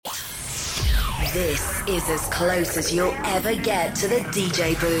This is as close as you'll ever get to the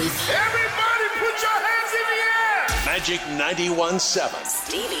DJ booth. Everybody put your hands in the air! Magic 91.7.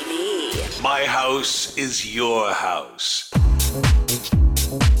 Stevie B. My house is your house.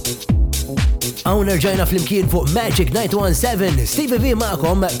 Għawna rġajna fl-imkien fuq Magic 91.7, Stevie V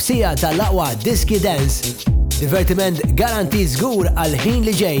ma'kom b'sija tal-aqwa Diski Dance. Divertiment garanti żgur għal-ħin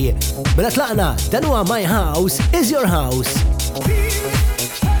li ġej. Mela tlaqna, dan huwa My House is Your House.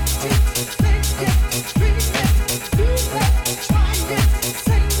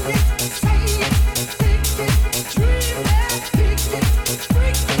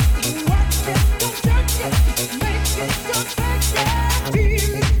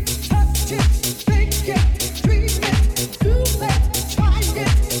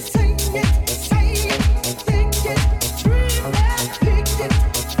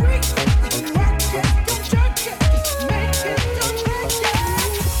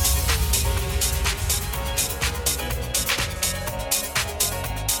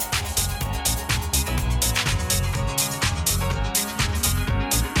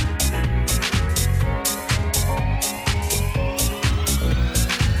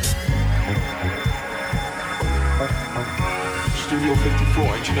 Studio 54,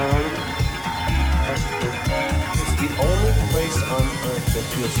 ain't you never heard of it? It's the only place on earth that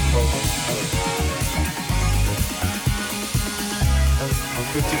feels close to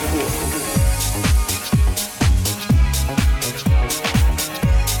 54.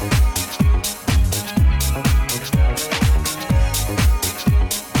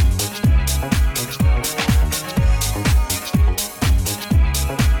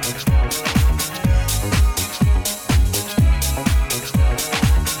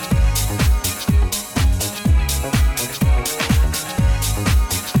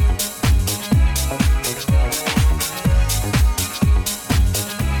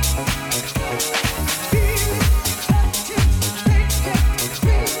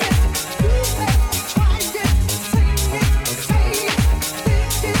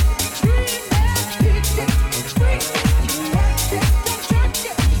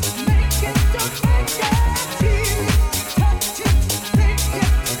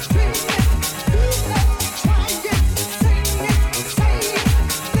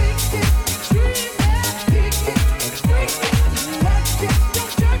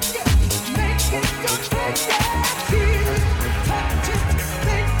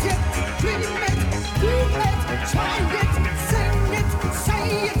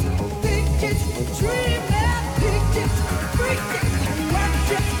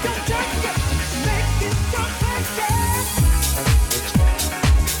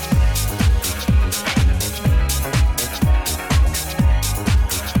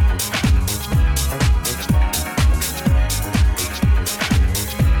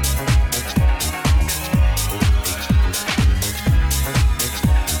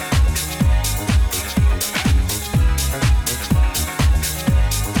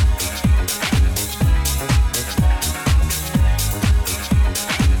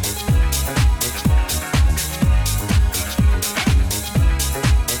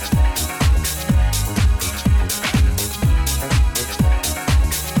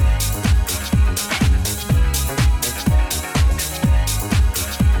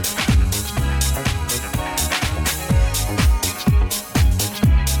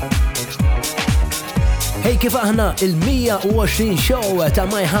 Kif aħna il-120 show ta'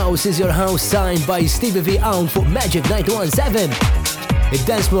 My House is Your House signed by Stevie V Awn fuq Magic 91.7.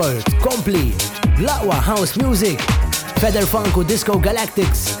 Il-Dance World kompli l-aqwa house music, Feather Funk u Disco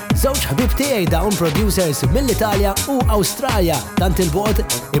Galactics, żewġ ħbib tiegħi dawn producers mill-Italja u Awstralja tant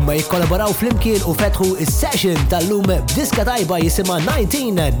il-bogħod imma jikkolaboraw flimkien u fetħu is-session tal-lum b'diska tajba jisimha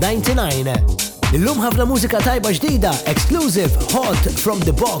 1999. Illum ħafna mużika tajba ġdida, exclusive, hot from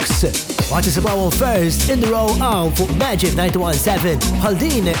the box. Għat isimgħu first in the row għaw fuq Magic 91.7. Bħal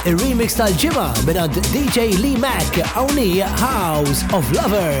din il-remix tal-ġimgħa minn DJ Lee Mac għawni House of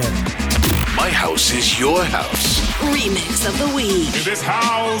Lover. My house is your house. Remix of the week. In this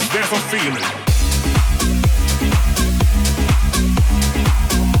house, there's a feeling.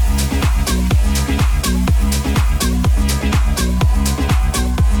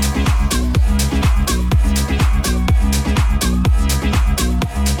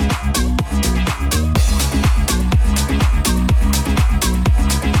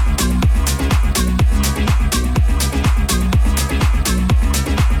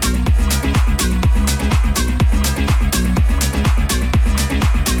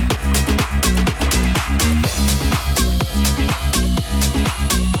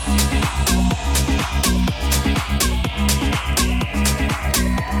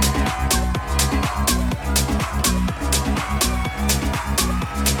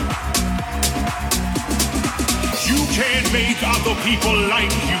 people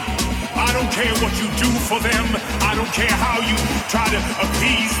like you. I don't care what you do for them. I don't care how you try to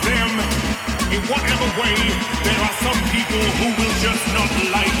appease them. In whatever way, there are some people who will just not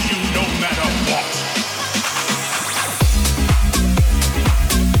like you no matter what.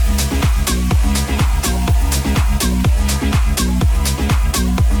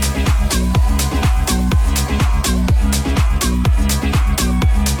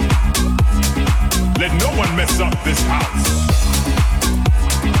 Let no one mess up this house.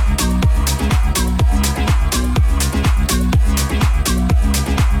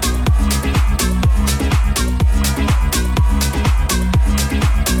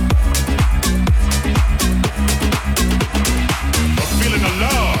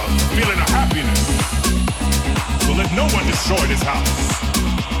 No one destroy this house.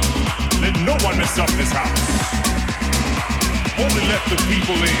 Let no one mess up this house. Only let the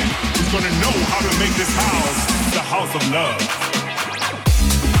people in who's gonna know how to make this house the house of love.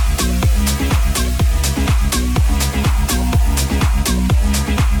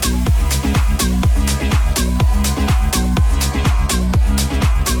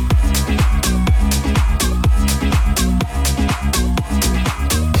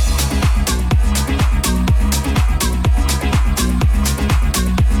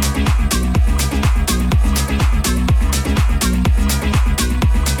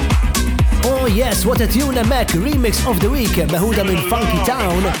 Yes, what a tune Mac remix of the week meħuda minn Funky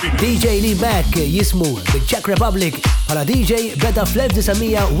Town. DJ Lee Mac jismu bil-Czech Republic bħala DJ beda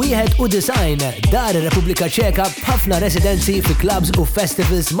fl-1991 dar ir-Repubblika Ċeka b'ħafna residenzi fi clubs u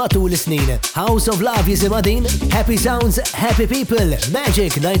festivals matul is-snin. House of Love jisimha din, Happy Sounds, Happy People,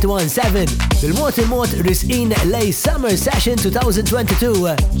 Magic 91.7. Bil-mod risqin lej Summer Session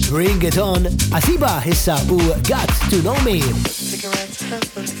 2022. Bring it on. Asiba hissa u Got to Know Me.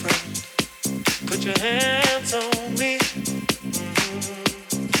 Put your hands on me.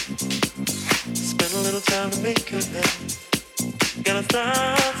 Spend a little time to make good men. Gotta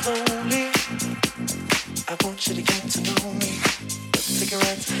start slowly. I want you to get to know me. Take a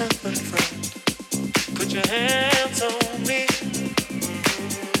ride to heaven, friend. Put your hands on me.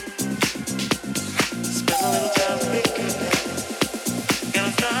 Spend a little time to make good men.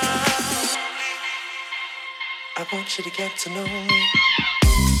 Gotta start slowly. I want you to get to know me.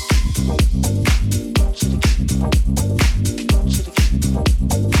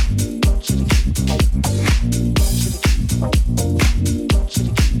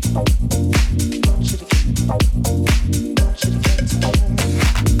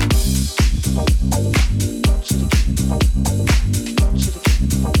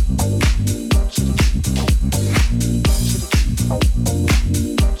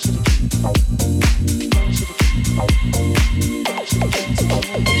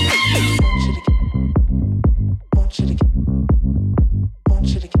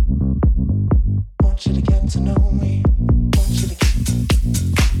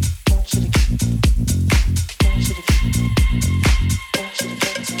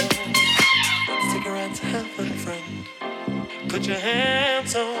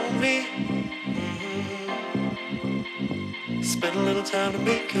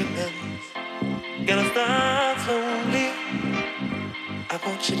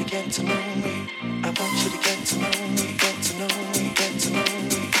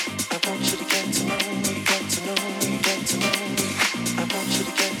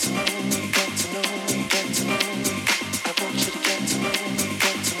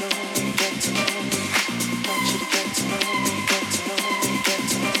 want you to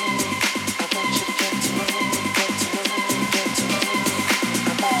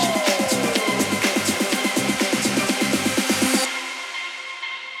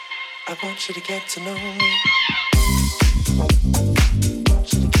get to know me.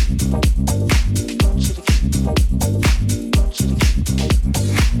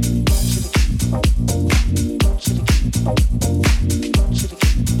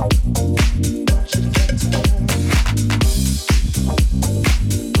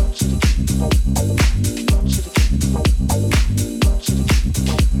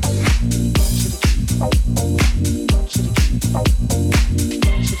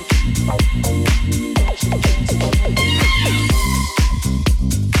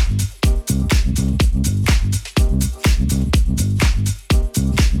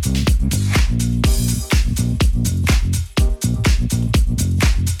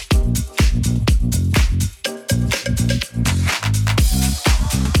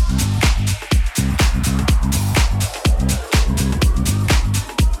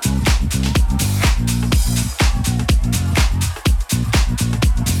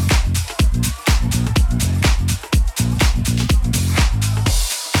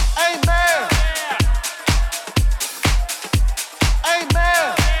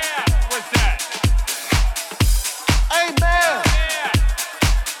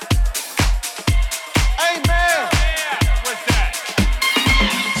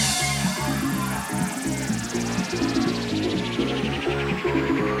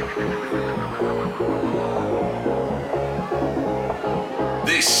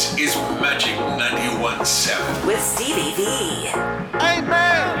 91.7. With Stevie V. Hey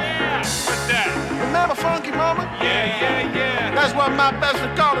man, What's that? remember Funky Mama? Yeah. That's what my best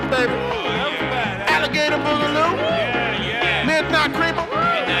friend called it, baby. Alligator Boogaloo, Midnight Creeper.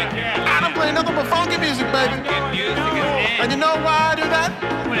 I don't play nothing but funky music, baby. And you know why I do that?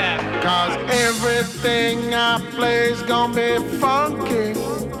 Cause everything I play's gonna be funky.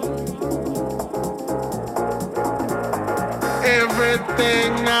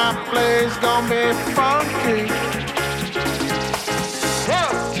 Everything I play's gonna be funky.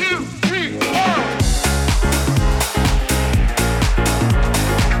 1, 2, 3, 4.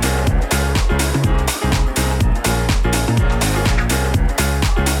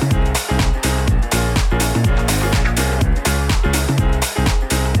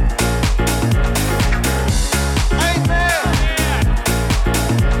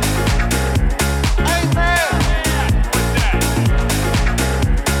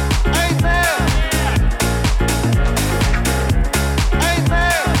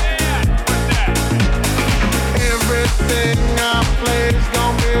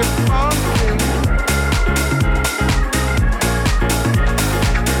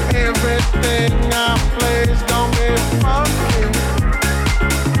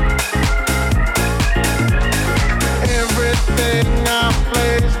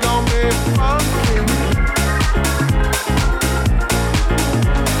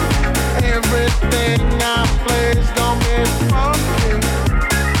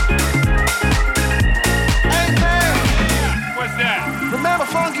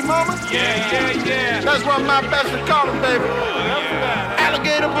 That's what my best friend called it, baby.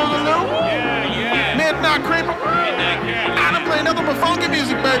 Alligator Boogaloo, Midnight Creeper. I don't play nothing but funky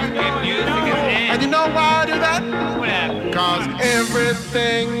music, baby. And you know why I do that? Cause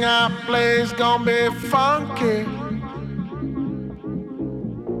everything I play's gonna be funky.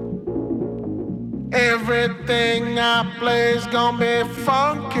 Everything I play's gonna be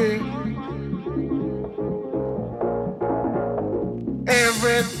funky.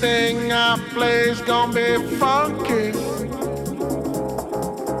 Everything I play's gonna be funky.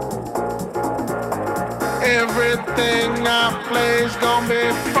 Everything I play's gonna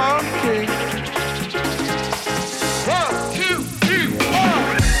be funky. 1, 2, 3, 4.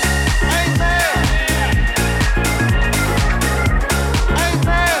 Amen.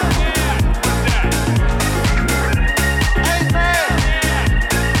 Amen. Amen.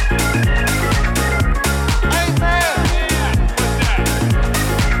 Amen.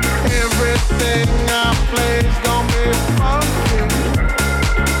 Everything I play's gonna be funky.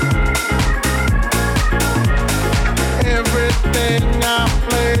 Everything I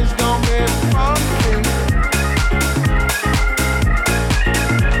play's gonna be funky.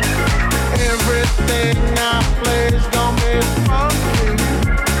 Everything I play's gonna be funky.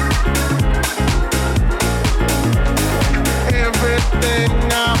 Everything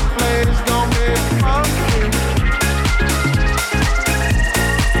I play's gonna be funky.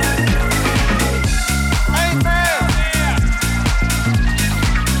 Amen.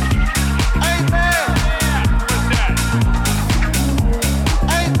 Amen.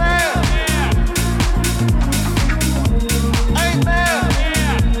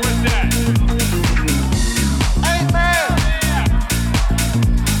 Amen.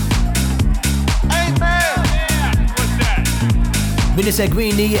 Amen. Min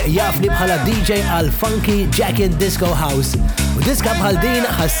isegwini jafni bħala DJ għal Funky Jack and Disco House. U diska bħal din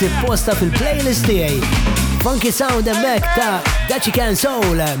ħassib posta fil-playlist tiegħi. Funky Sound emmek ta' Dachi Can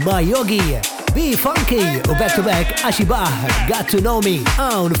Soul ma' Yogi. Be Funky u back to back Ashibah Got to Know Me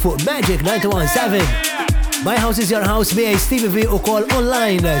hawn fuq Magic 91.7. My House is Your House miegħi Stevie V u kol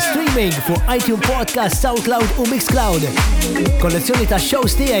online streaming fuq iTunes Podcast, SoundCloud u Mixcloud. Kollezzjoni ta'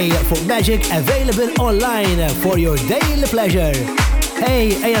 shows tiegħi fuq Magic available online for your daily pleasure.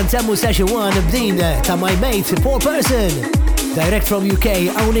 Hey, ejja nsemmu session 1 b'din ta' my mate Paul Person. Direct from UK,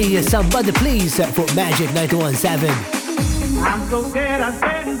 only Somebody Please fuq Magic 91.7. I'm so scared I'm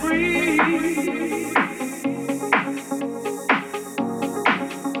setting free.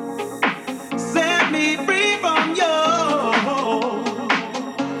 Set me free from you.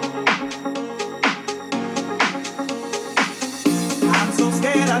 I'm so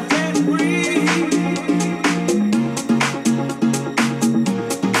scared I'm setting free.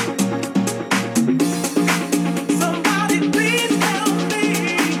 Somebody please help me.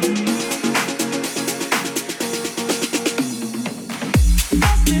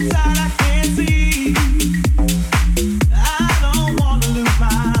 What's inside I can't see. I don't wanna lose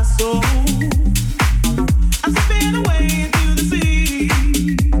my soul. I'm spinning away.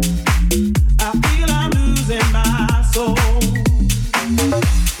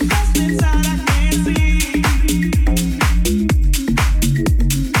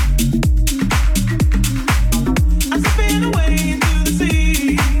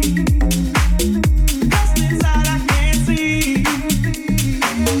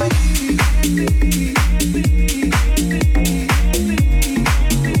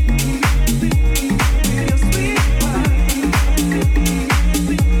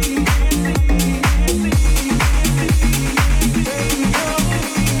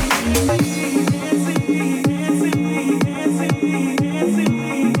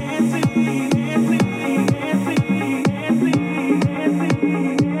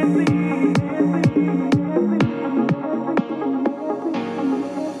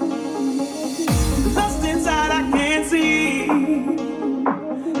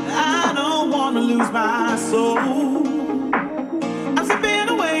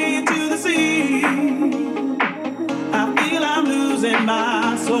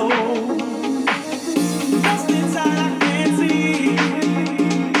 my soul. Lost inside, I can't see.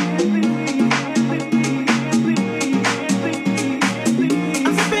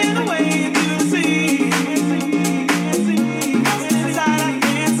 I'm slipping away to the sea. Lost inside, I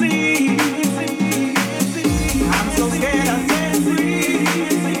can't see. I'm so scared I can't breathe.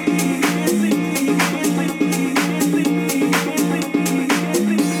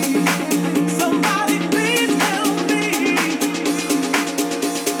 Somebody please help me.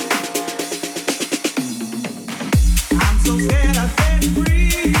 I'm so scared I can't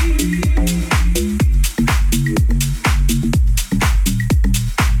breathe.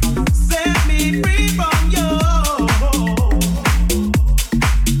 Set me free from you.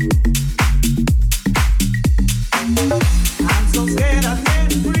 I'm so scared I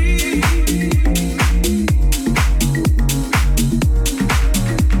can't breathe.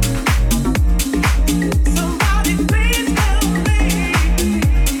 Somebody please help me.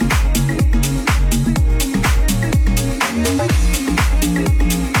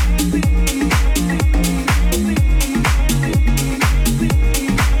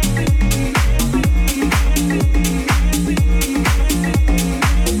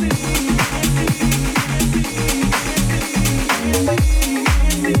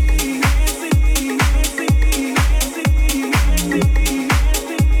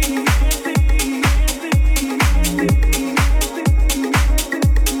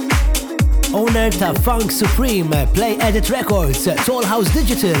 Owner ta' Funk Supreme, Play Edit Records, Soul House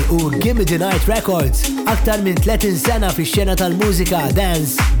Digital u Gimme the Night Records. Aktar minn 30 sena fi xena tal-mużika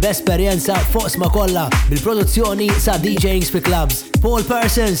dance, b'esperjenza fuq sma kollha bil-produzzjoni sa' DJing fi clubs. Paul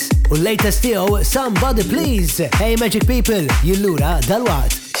Persons u latest tiegħu Somebody Please. Hey Magic People, jillura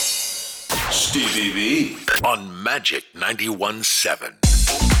dal-waqt. Stevie V on Magic 91.7.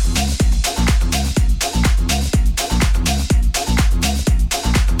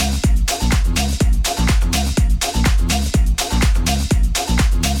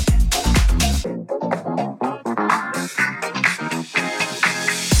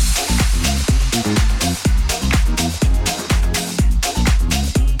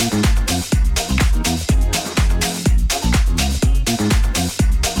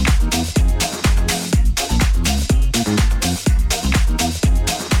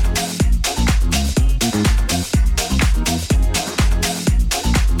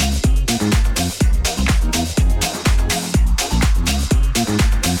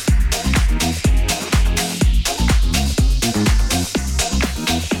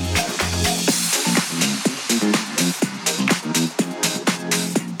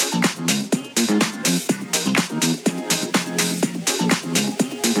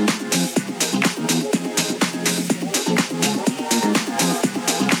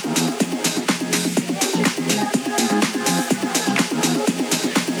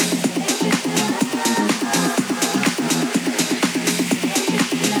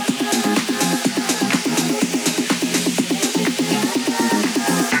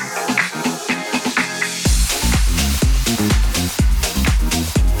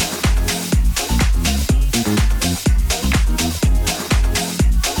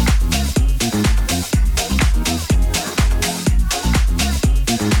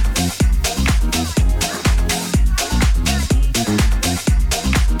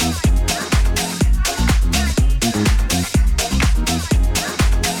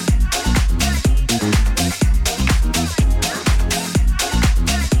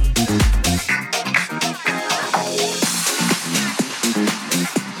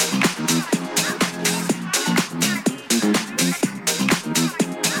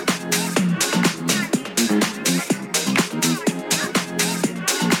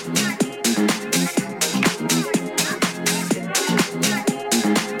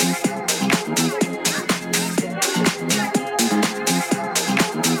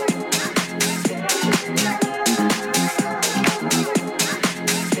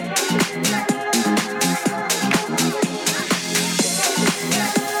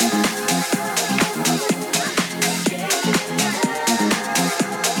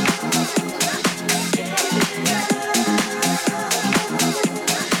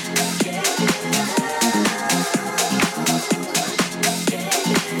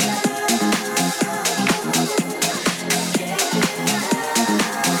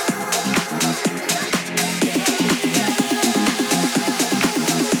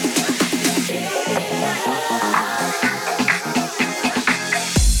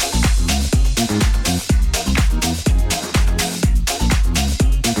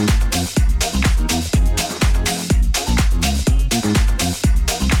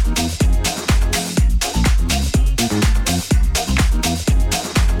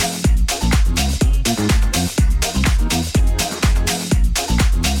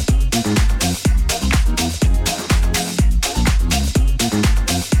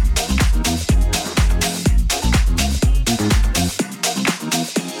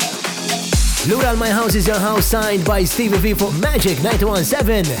 Lura My House is Your House signed by Stevie V for Magic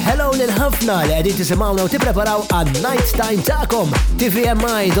 917. Hello lil ħafna li għedin tisimawna u tippreparaw għal night time ta'kom.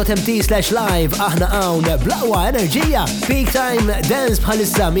 tvmi.mt/live aħna hawn blaqwa enerġija. Peak Time Dance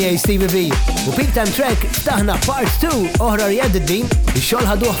bħalissa miegħi Stevie V. U Peak Time Track ftaħna Part 2 oħra rjed din. Ix-xogħol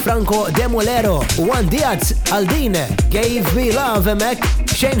ħaduh Franco Demolero u Juan Diaz għal din Gave Me Love emek.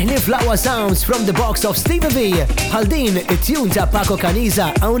 Xejn ħlif laqwa sounds from the box of Stevie V. Għal din it-tune ta' Paco Caniza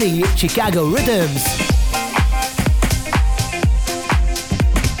hawnhi Chicago Rhythms.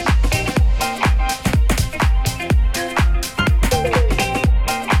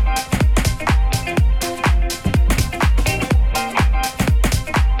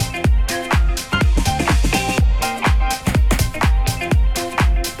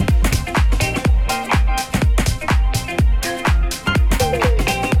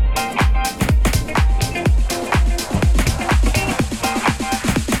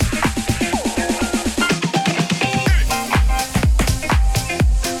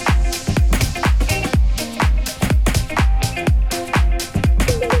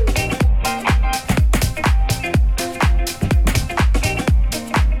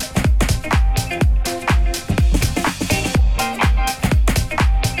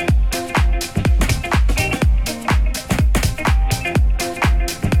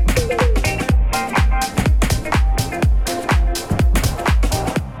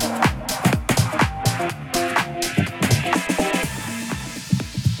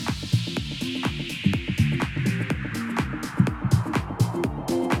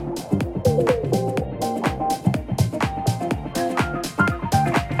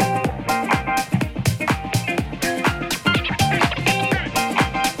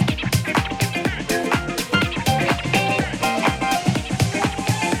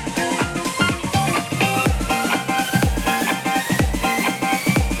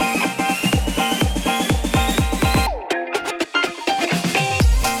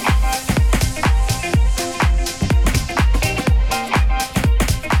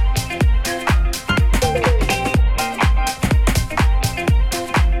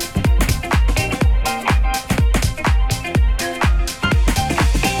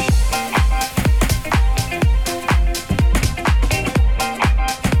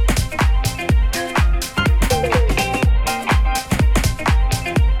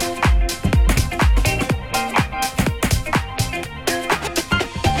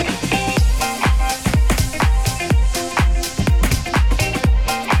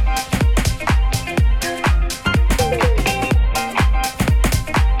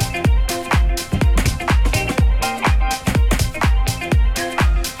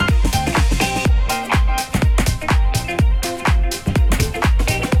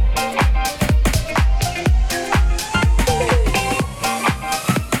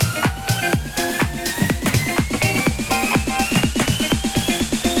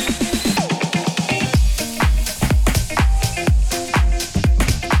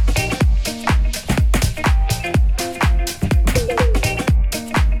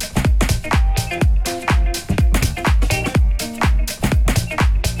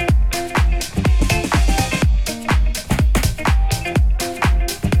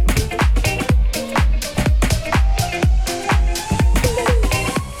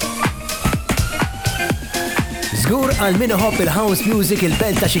 għal min iħobb il-house music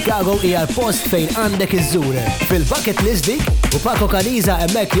il-band ta' Chicago hija l-post fejn għandek iżżur. Fil-bucket list dik u Paco Caniza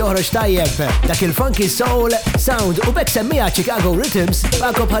hemmhekk joħroġ tajjeb dak il-funky soul sound u bekk semmija Chicago Rhythms.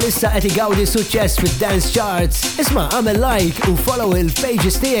 Paco bħalissa qed igawdi suċċess fid-dance charts. Isma' għamel like u follow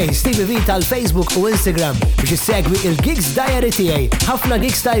il-pages tiegħi Stevie V tal-Facebook u Instagram biex issegwi il-gigs diary tiegħi. Ħafna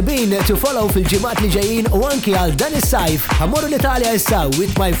gigs tajbin to follow fil-ġimgħat li ġejjin u anki għal dan is-sajf. Ħammorru l-Italja issa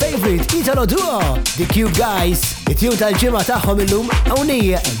with my favorite Italo duo, The Cube Guys. It-tune tal-ġimgħa tagħhom illum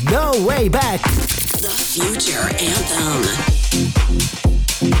hawnija No Way Back. The Future Anthem.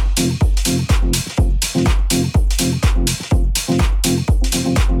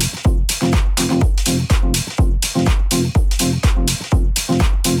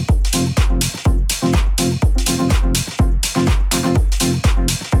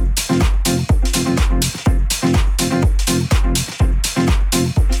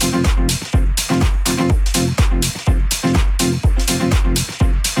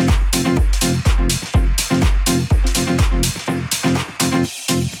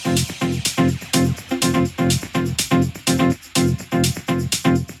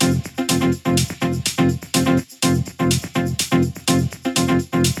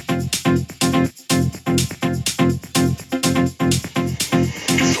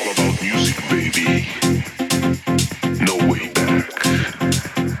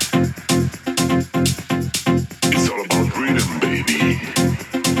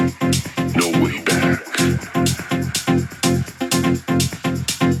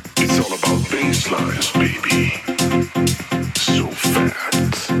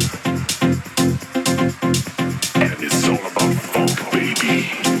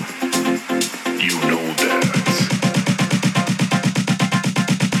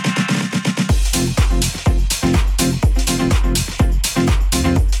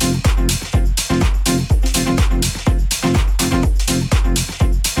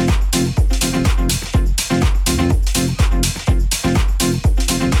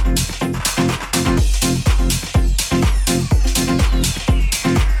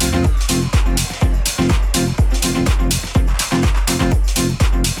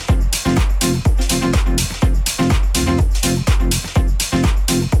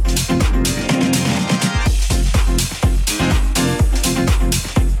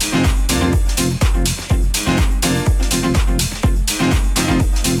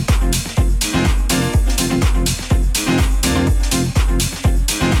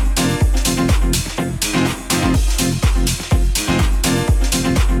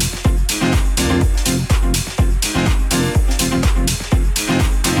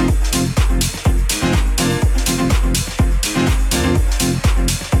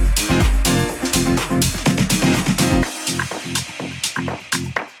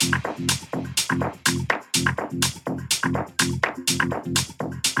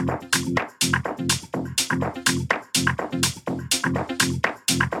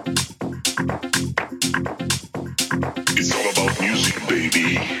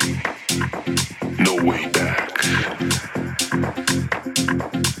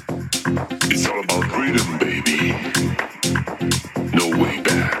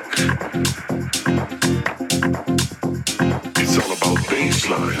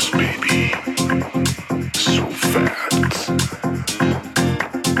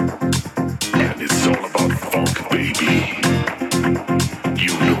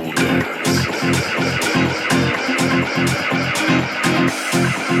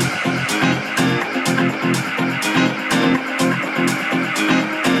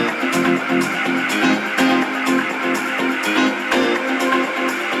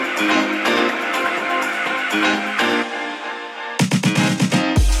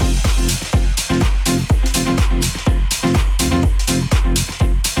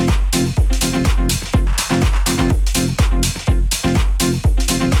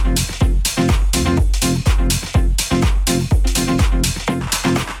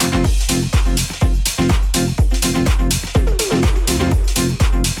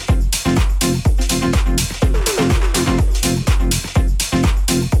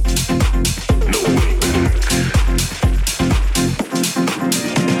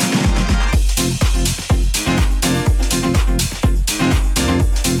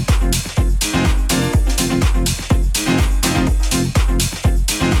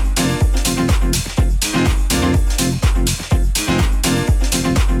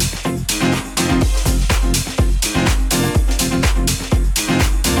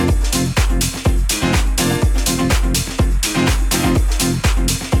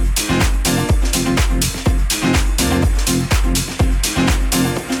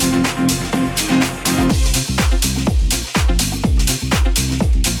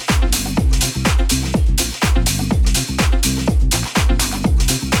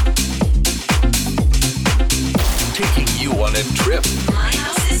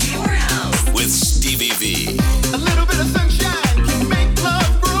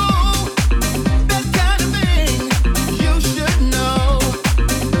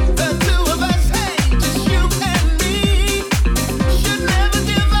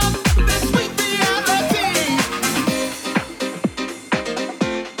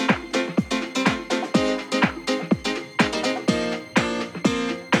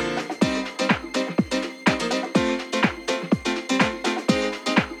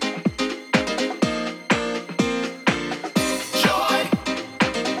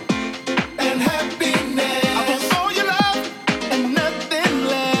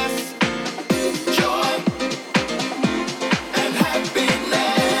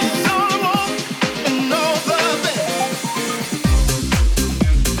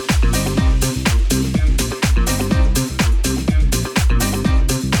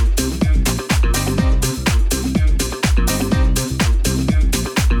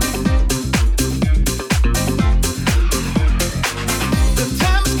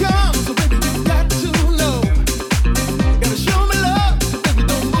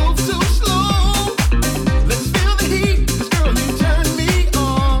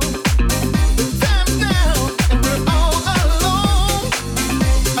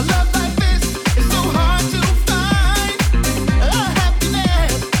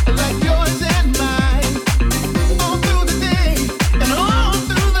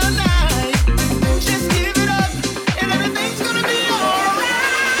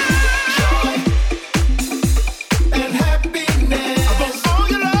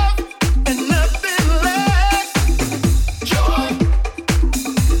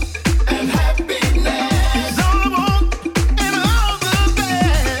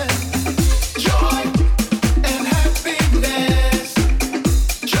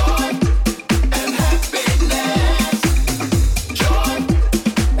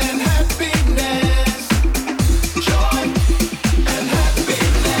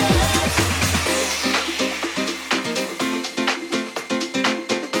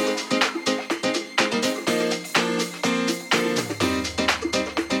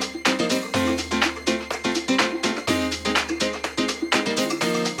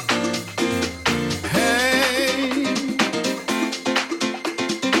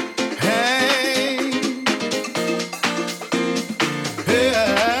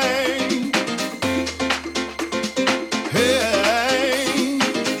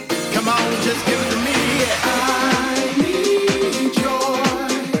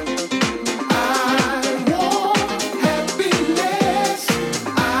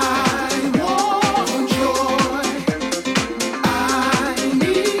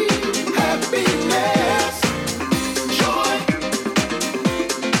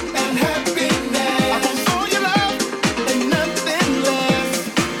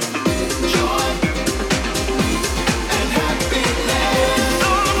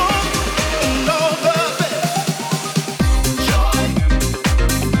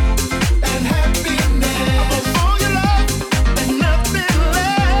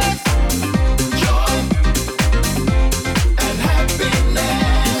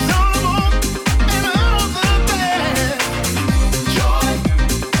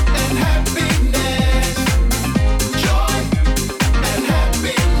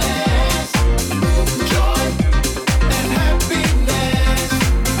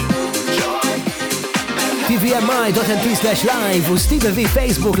 spotify.com/live u Steve V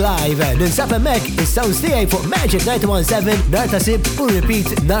Facebook Live. Ninsab hemmhekk is-sounds tiegħi fuq Magic 917 nar ta' sib u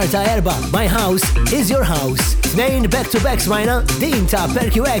repeat nar ta' erba'. My house is your house. Tnejn back-to-back smajna din ta'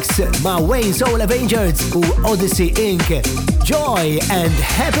 PerQX ma' Wayne Soul Avengers u Odyssey Inc. Joy and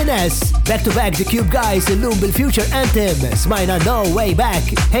Happiness. Back-to-back The Cube Guys illum bil-Future Anthem. Smajna No Way Back.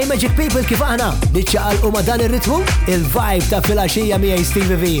 Hey Magic People kif aħna niċċaqal u ma' dan ir-ritmu? Il-vibe ta' filaxija miegħi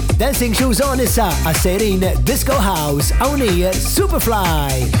Steve V. Dancing shoes on issa għas-sejrin Disco House hawnija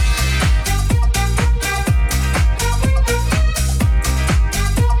Superfly.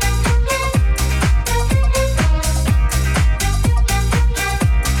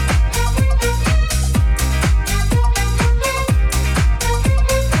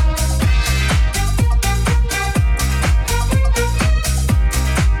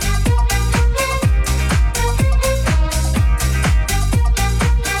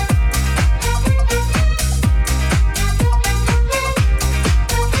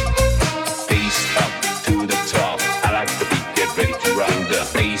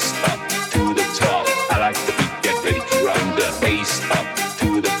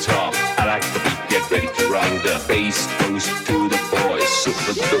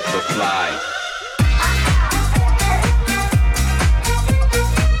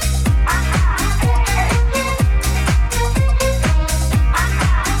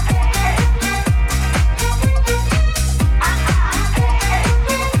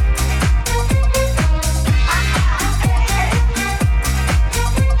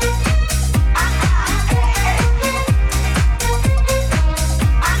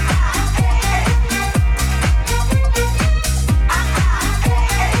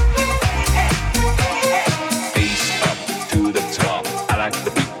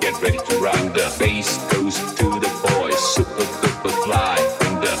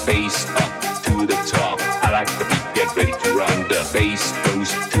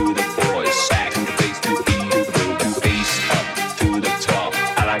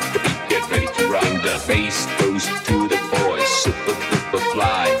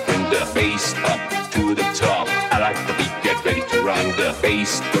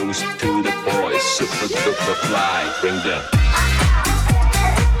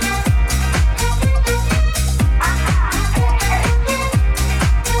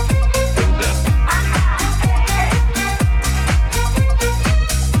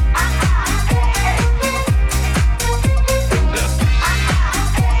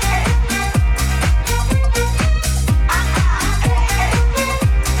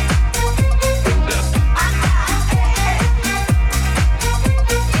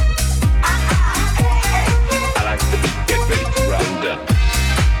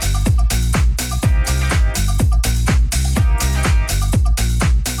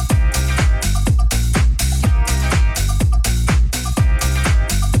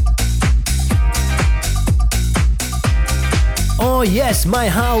 Yes, my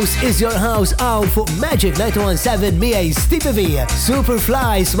house is your house out for Magic 917 miegħi Steve V.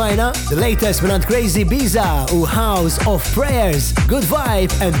 Superfly smajna, the latest minant Crazy Biza u House of Prayers. Good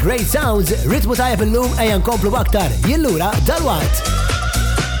vibe and great sounds. Ritmu tajab illum ejjan komplu baktar. Jillura dalwat.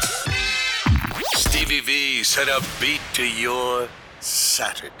 Stevie V set a beat to your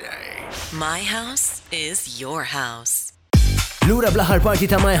Saturday. My house is your house. Lura bl-aħħar party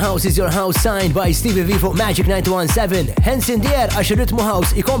ta' My House is Your House signed by Stevie V fuq Magic 917. Hensin dier għax ir-ritmu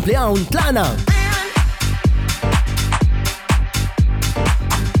house ikompli hawn tlaqna.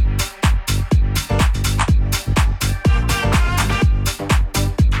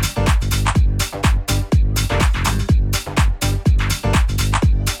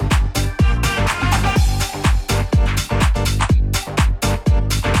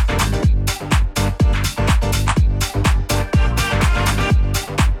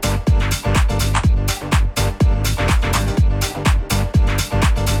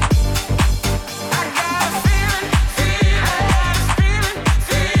 I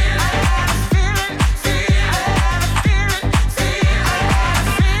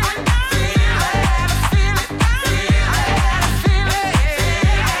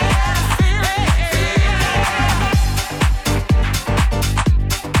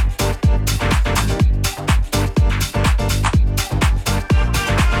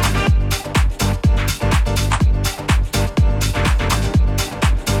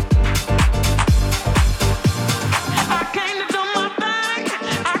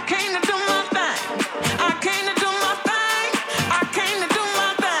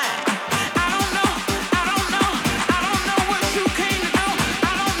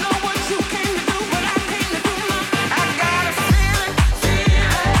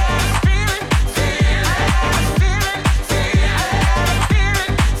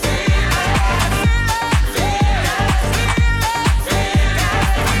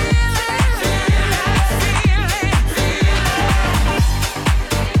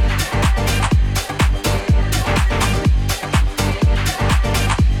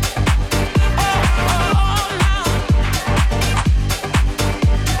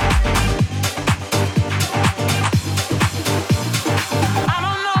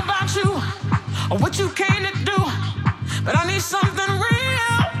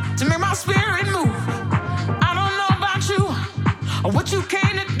my spirit move. I don't know about you or what you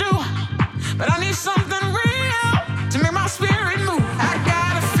came to do, but I need something real to make my spirit move. I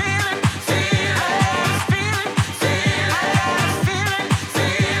got a feeling, feeling, feeling, feeling. I got a feeling,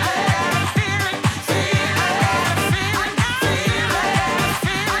 feeling. I got a feeling,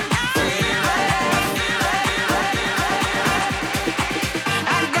 feeling. I got a feeling, feeling.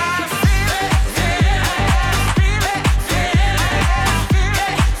 I got a feeling, feeling. I got a feeling, feeling. I got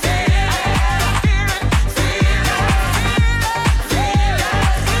a feeling, feeling. I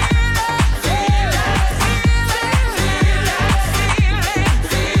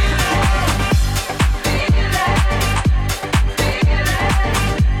got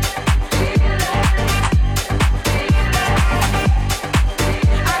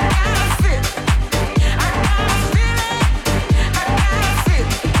a feeling, feeling. I got a feeling,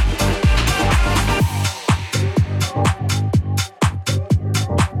 feeling.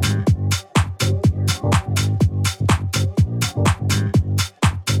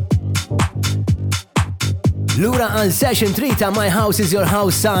 Lura għal Session 3 ta' My House is Your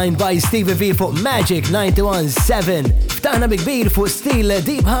House signed by Stevie V fuq Magic 91.7. Ftaħna bikbir fuq stil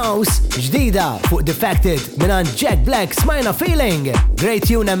Deep House, ġdida fuq Defected minan Jack Black smajna Feeling. Great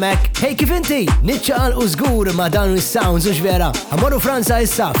tune Mac, hey kif inti? Nitċaqal u żgur ma' dan is-sounds u ġvera. Amorru Franza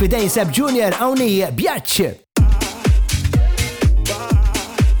issa fidejn Seb Junior għawni bjaċ.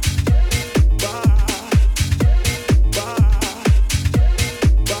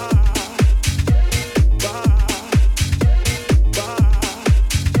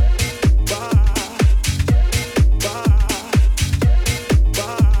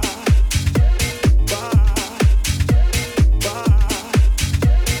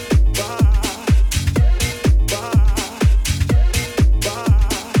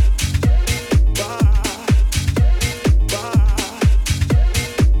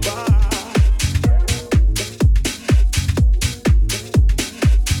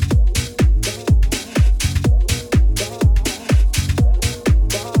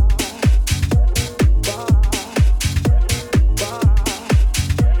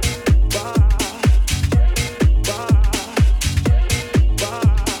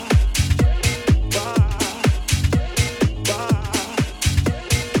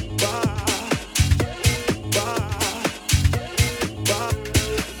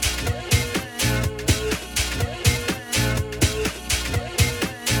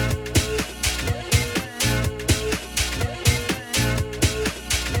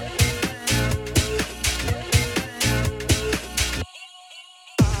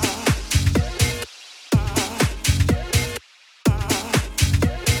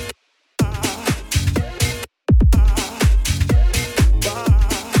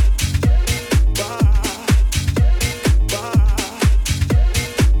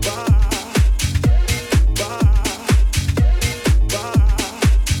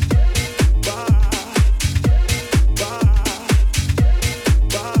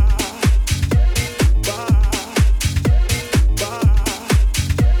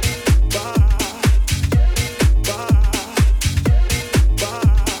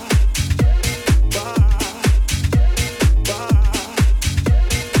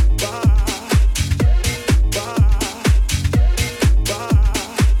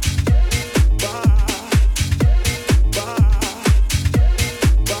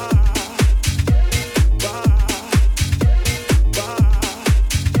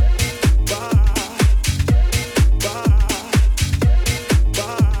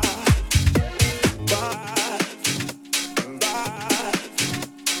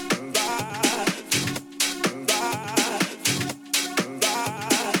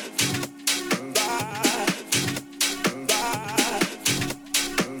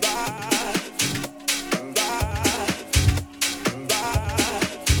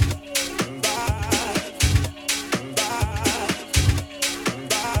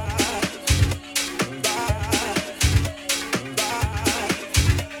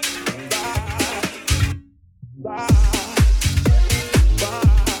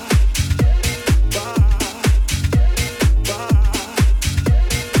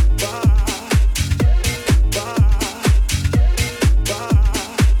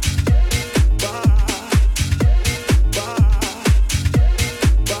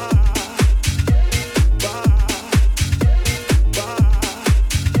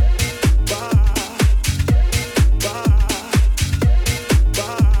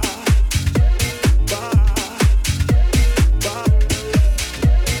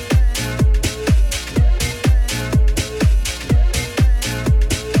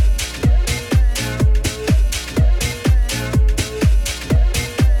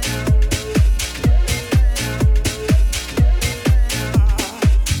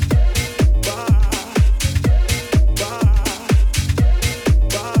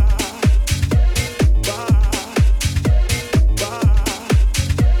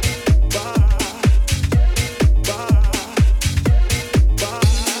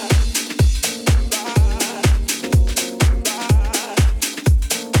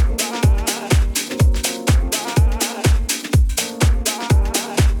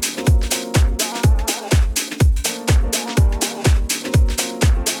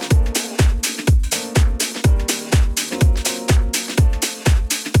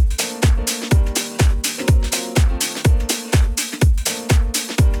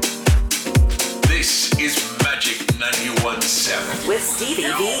 This is Magic 91.7 with Stevie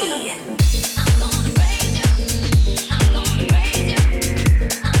V.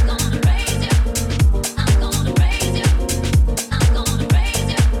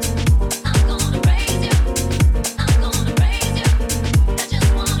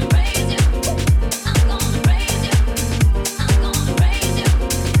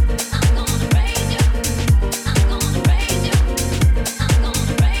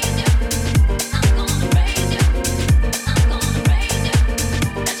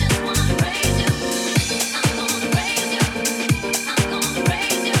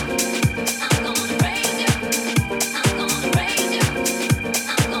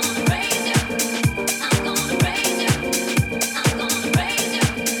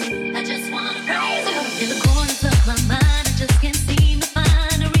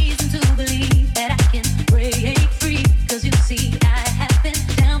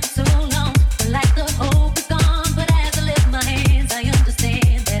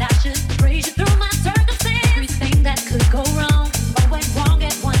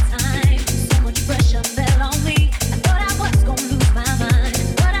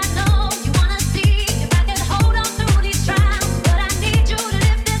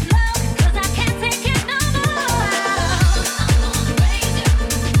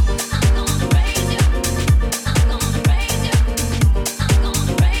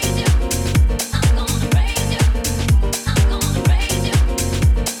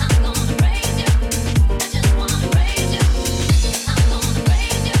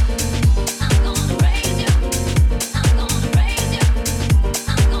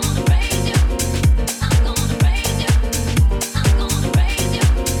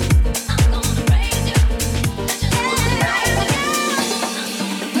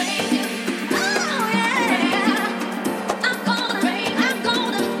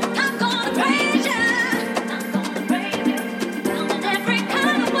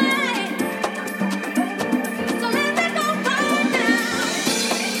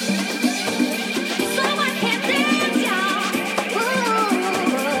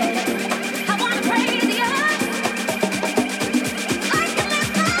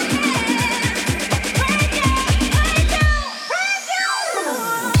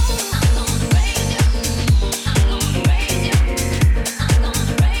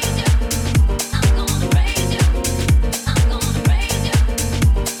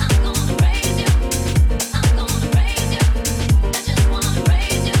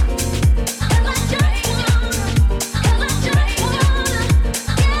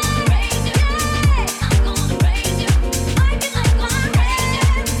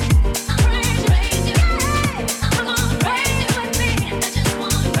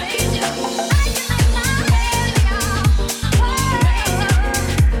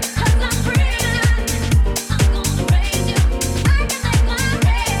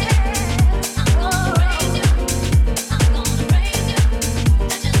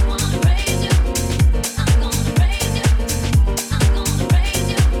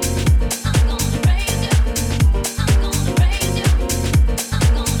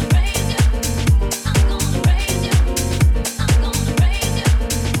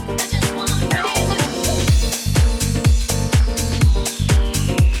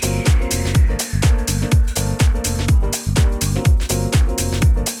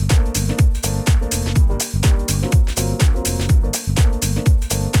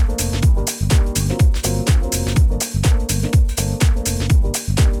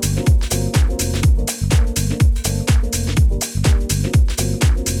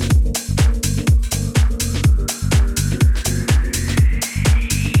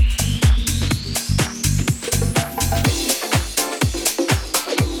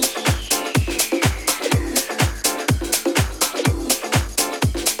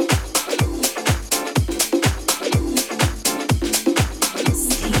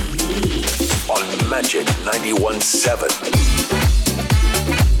 Magic 91.7.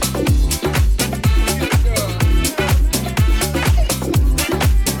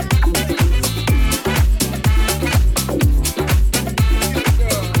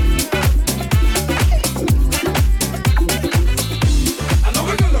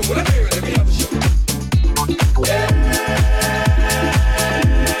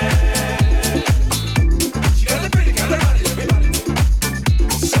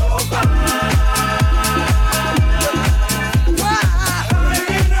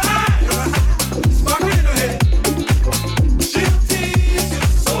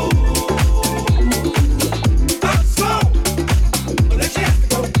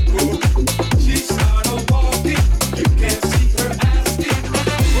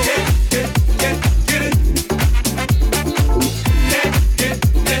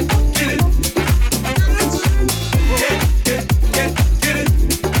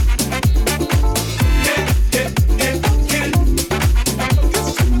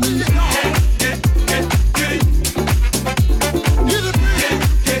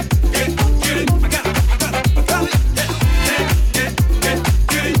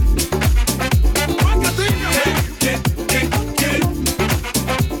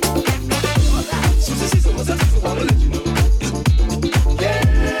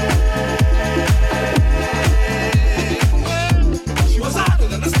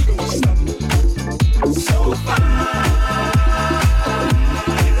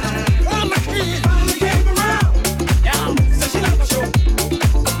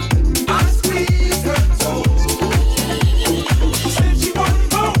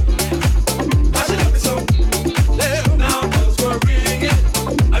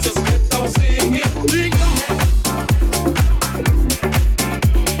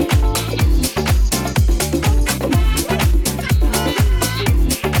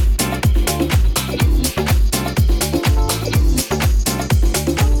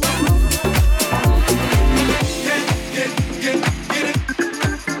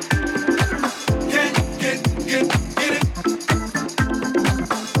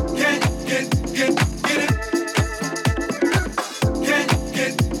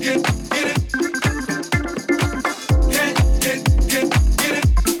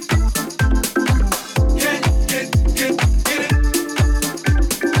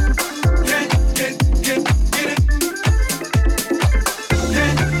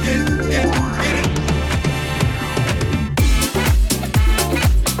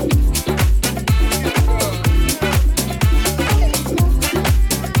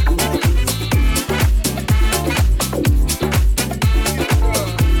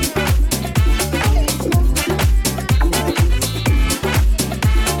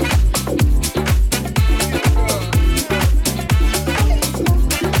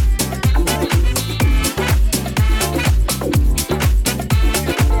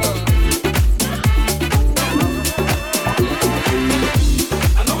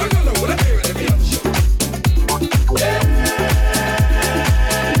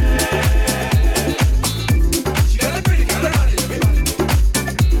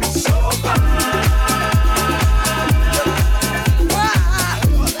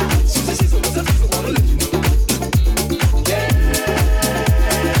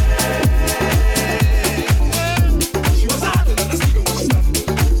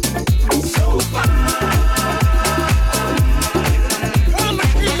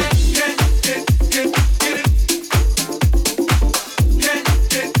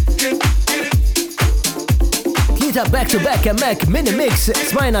 to back Mac Mini Mix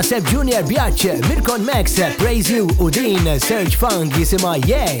smajna Seb Junior Biatch, Mirkon Max, Praise You u din Search Funk jisima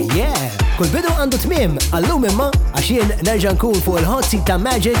Yeah. Kull bidu għandu tmim, għallum imma għaxien nerġan kun fuq il-hot seat ta'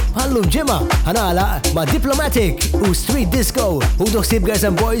 Magic għallum ġimma ħanala ma' Diplomatic u Street Disco u doħsib Girls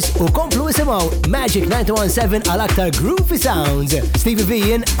and Boys u komplu jisimaw Magic 917 għal-aktar Groovy Sounds. Stevie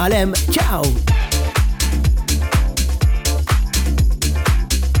V għalem, ciao!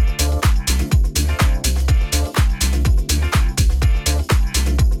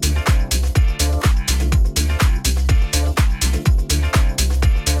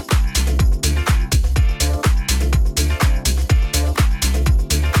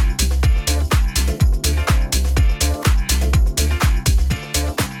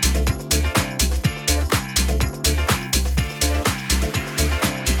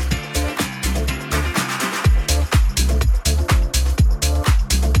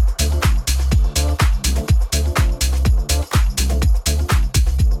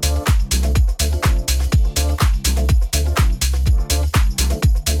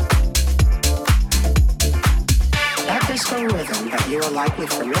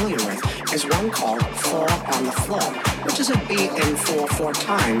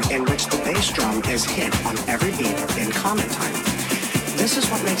 In which the bass drum is hit on every beat in common time. This is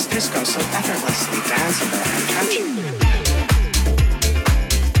what makes disco so effortlessly danceable and catchy.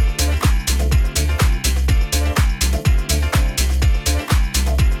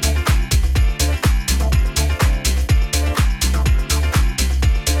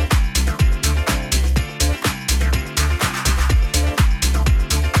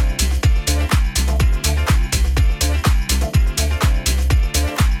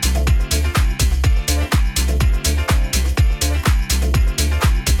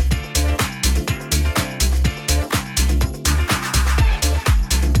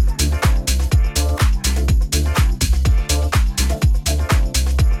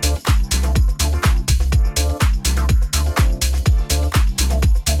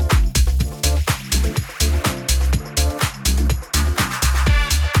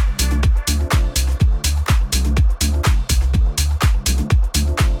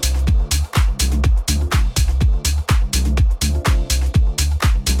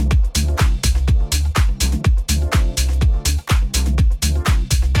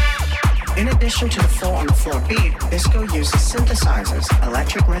 To the 4-on-the-floor beat, disco uses synthesizers,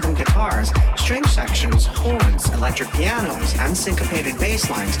 electric rhythm guitars, string sections, horns, electric pianos, and syncopated bass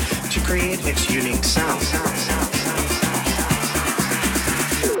lines to create its unique sound.